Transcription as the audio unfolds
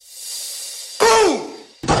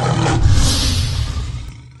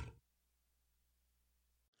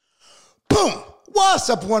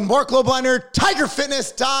up, one? Mark Lobliner,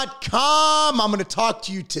 TigerFitness.com. I'm going to talk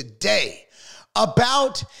to you today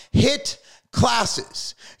about HIIT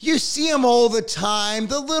classes. You see them all the time,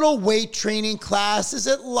 the little weight training classes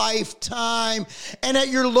at Lifetime and at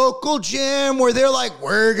your local gym where they're like,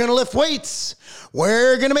 we're going to lift weights.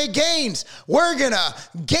 We're going to make gains. We're going to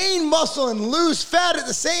gain muscle and lose fat at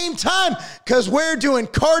the same time because we're doing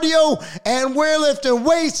cardio and we're lifting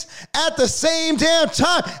weights at the same damn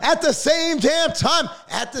time,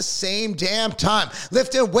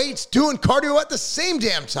 lifting weights, doing cardio at the same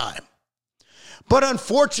damn time. But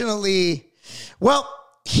unfortunately, well,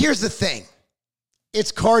 here's the thing.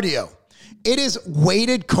 It's cardio. It is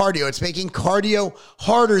weighted cardio. It's making cardio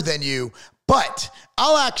harder than you. But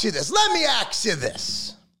I'll ask you this. Let me ask you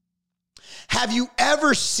this. Have you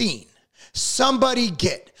ever seen somebody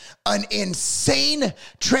get an insane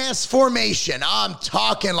transformation? I'm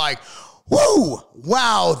talking like, whoo,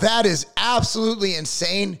 wow, that is absolutely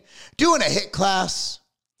insane. Doing a HIIT class.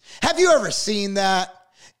 Have you ever seen that?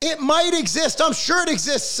 It might exist. I'm sure it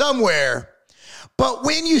exists somewhere. But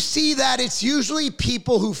when you see that, it's usually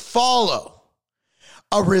people who follow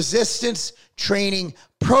a resistance training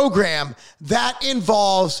program that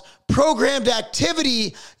involves programmed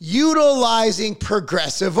activity utilizing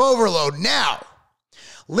progressive overload. Now,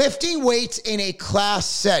 lifting weights in a class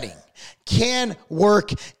setting can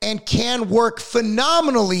work and can work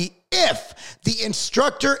phenomenally if the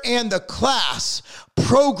instructor and the class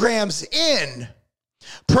programs in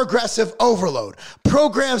progressive overload,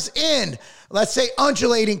 programs in, let's say,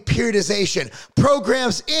 undulating periodization,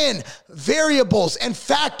 programs in variables and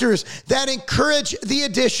factors that encourage the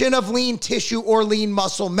addition of lean tissue or lean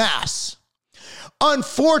muscle mass.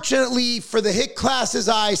 Unfortunately, for the HIIT classes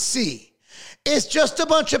I see, it's just a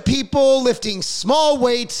bunch of people lifting small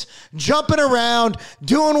weights, jumping around,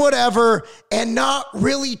 doing whatever, and not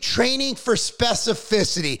really training for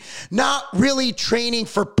specificity, not really training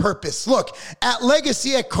for purpose. Look, at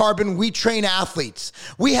Legacy at Carbon, we train athletes.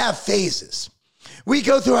 We have phases. We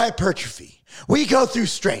go through hypertrophy. We go through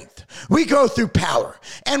strength. We go through power.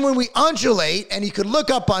 And when we undulate, and you could look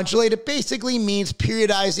up undulate, it basically means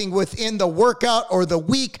periodizing within the workout or the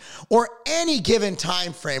week or any given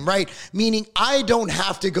time frame, right? Meaning I don't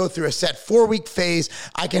have to go through a set 4-week phase.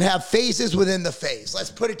 I can have phases within the phase.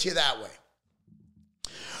 Let's put it to you that way.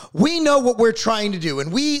 We know what we're trying to do,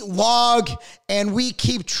 and we log and we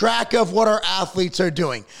keep track of what our athletes are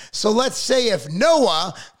doing. So let's say if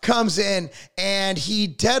Noah comes in and he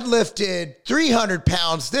deadlifted 300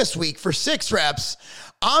 pounds this week for 6 reps,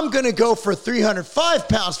 I'm going to go for 305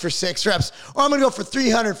 pounds for 6 reps, or I'm going to go for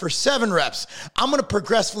 300 for 7 reps. I'm going to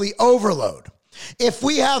progressively overload. If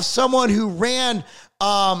we have someone who ran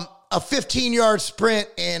a 15-yard sprint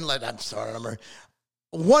in,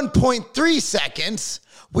 1.3 seconds,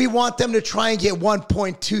 we want them to try and get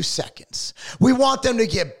 1.2 seconds. We want them to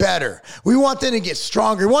get better. We want them to get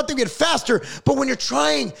stronger. We want them to get faster. But when you're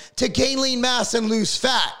trying to gain lean mass and lose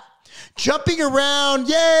fat, jumping around,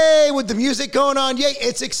 yay, with the music going on, yay,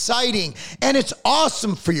 it's exciting and it's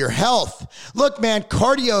awesome for your health. Look, man,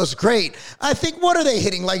 cardio is great. I think, what are they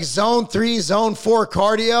hitting? Like zone 3, zone 4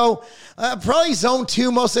 cardio? Probably zone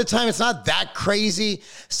 2 most of the time. It's not that crazy.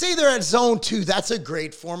 Say they're at zone 2. That's a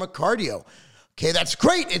great form of cardio. Okay, that's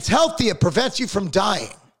great. It's healthy. It prevents you from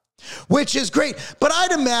dying, which is great. But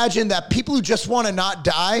I'd imagine that people who just want to not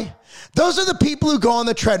die, those are the people who go on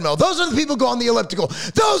the treadmill. Those are the people who go on the elliptical.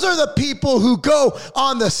 Those are the people who go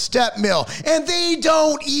on the step mill, and they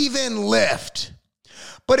don't even lift.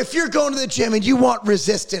 But if you're going to the gym and you want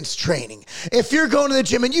resistance training, if you're going to the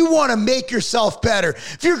gym and you want to make yourself better,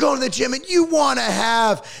 if you're going to the gym and you want to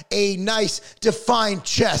have a nice defined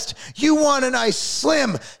chest, you want a nice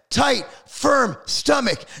slim, tight, firm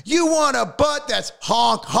stomach, you want a butt that's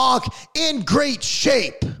honk, honk, in great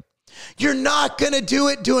shape, you're not going to do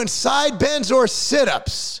it doing side bends or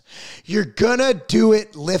sit-ups. You're going to do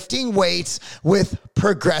it lifting weights with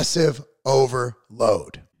progressive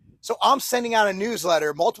overload. So I'm sending out a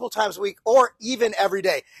newsletter multiple times a week or even every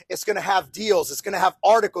day. It's going to have deals. It's going to have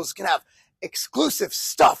articles. It's going to have exclusive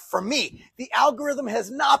stuff from me. The algorithm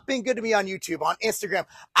has not been good to me on YouTube, on Instagram.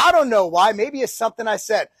 I don't know why. Maybe it's something I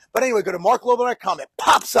said. But anyway, go to marklobo.com. It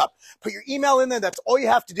pops up. Put your email in there. That's all you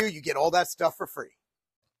have to do. You get all that stuff for free.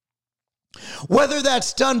 Whether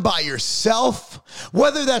that's done by yourself,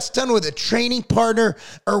 whether that's done with a training partner,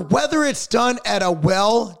 or whether it's done at a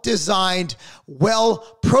well-designed,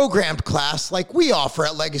 well-programmed class like we offer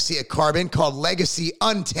at Legacy at Carbon called Legacy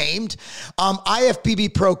Untamed.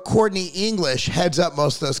 IFBB Pro Courtney English heads up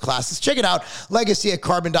most of those classes. Check it out,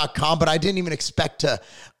 legacyatcarbon.com, but I didn't even expect to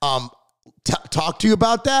talk to you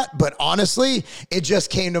about that, but honestly, it just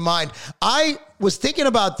came to mind. I was thinking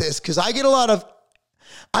about this because I get a lot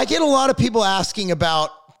of people asking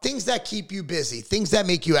about things that keep you busy, things that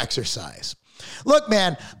make you exercise. Look,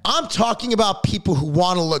 man, I'm talking about people who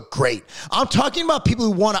want to look great. I'm talking about people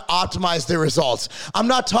who want to optimize their results. I'm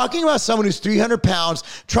not talking about someone who's 300 pounds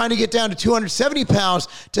trying to get down to 270 pounds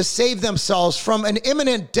to save themselves from an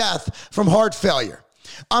imminent death from heart failure.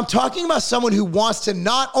 I'm talking about someone who wants to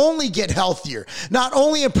not only get healthier, not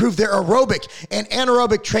only improve their aerobic and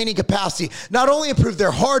anaerobic training capacity, not only improve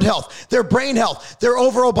their heart health, their brain health, their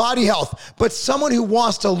overall body health, but someone who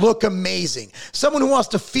wants to look amazing, someone who wants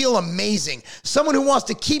to feel amazing, someone who wants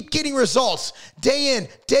to keep getting results day in,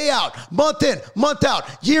 day out, month in, month out,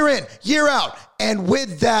 year in, year out. And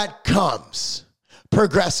with that comes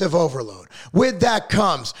progressive overload. With that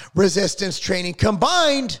comes resistance training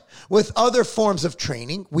combined with other forms of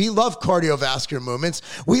training. We love cardiovascular movements.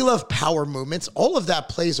 We love power movements. All of that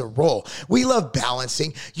plays a role. We love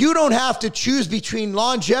balancing. You don't have to choose between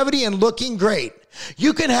longevity and looking great.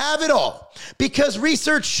 You can have it all because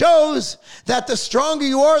research shows that the stronger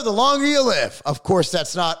you are, the longer you live. Of course,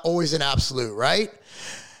 that's not always an absolute, right?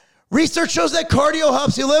 Research shows that cardio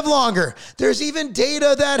helps you live longer. There's even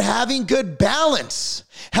data that having good balance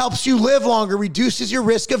helps you live longer, reduces your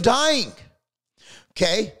risk of dying.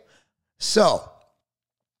 Okay? So,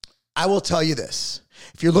 I will tell you this.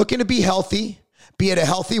 If you're looking to be healthy, be at a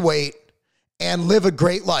healthy weight, and live a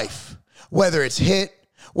great life, whether it's HIIT,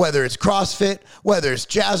 whether it's CrossFit, whether it's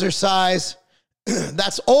jazzercise,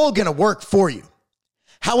 that's all going to work for you.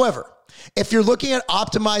 However, if you're looking at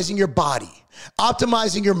optimizing your body,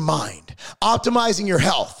 optimizing your mind, optimizing your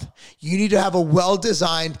health, you need to have a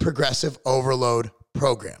well-designed progressive overload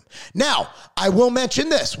program. Now, I will mention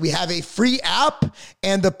this. We have a free app,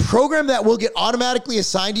 and the program that will get automatically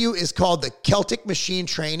assigned to you is called the Celtic Machine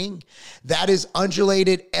Training. That is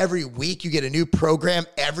undulated every week. You get a new program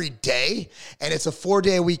every day, and it's a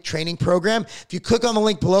 4-day-a-week training program. If you click on the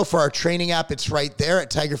link below for our training app, it's right there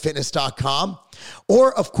at tigerfitness.com.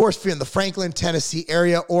 Or, of course, if you're in the Franklin, Tennessee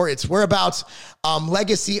area or its whereabouts,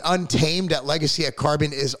 Legacy Untamed at Legacy at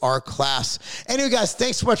Carbon is our class. Anyway, guys,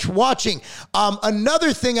 thanks so much for watching.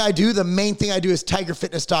 Another thing I do, the main thing I do is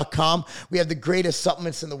tigerfitness.com. We have the greatest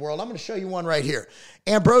supplements in the world. I'm going to show you one right here.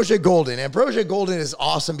 Ambrosia Golden. Ambrosia Golden is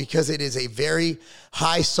awesome because it is a very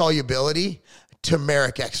high solubility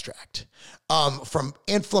turmeric extract. From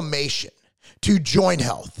inflammation to joint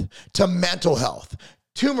health to mental health.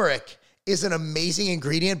 Turmeric is an amazing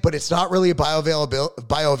ingredient, but it's not really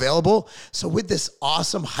bioavailable. So with this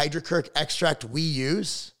awesome hydrochloric extract we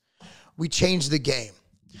use, we change the game.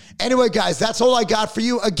 Anyway, guys, that's all I got for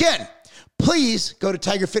you. Again, please go to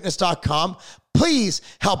tigerfitness.com. Please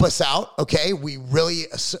help us out, okay? We really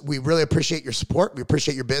appreciate your support. We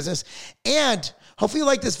appreciate your business. And hopefully you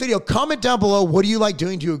like this video. Comment down below, what do you like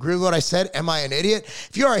doing? Do you agree with what I said? Am I an idiot?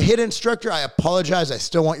 If you are a HIIT instructor, I apologize. I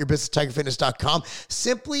still want your business, tigerfitness.com.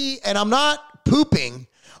 Simply, and I'm not pooping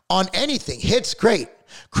on anything. HIIT's great.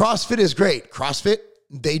 CrossFit is great. CrossFit,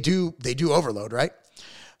 they do overload, right?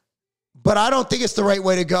 But I don't think it's the right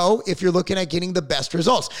way to go if you're looking at getting the best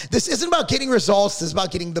results. This isn't about getting results. This is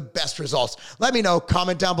about getting the best results. Let me know.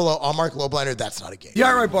 Comment down below. I'm Mark Lowblinder. That's not a game. The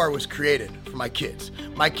outright bar was created for my kids.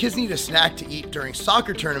 My kids need a snack to eat during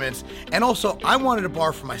soccer tournaments. And also, I wanted a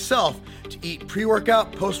bar for myself to eat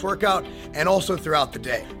pre-workout, post-workout, and also throughout the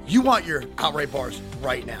day. You want your outright bars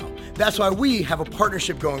right now. That's why we have a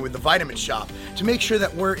partnership going with the Vitamin Shop to make sure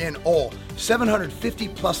that we're in all 750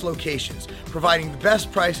 plus locations, providing the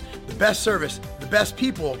best price, the best service, the best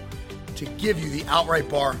people to give you the outright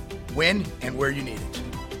bar when and where you need it.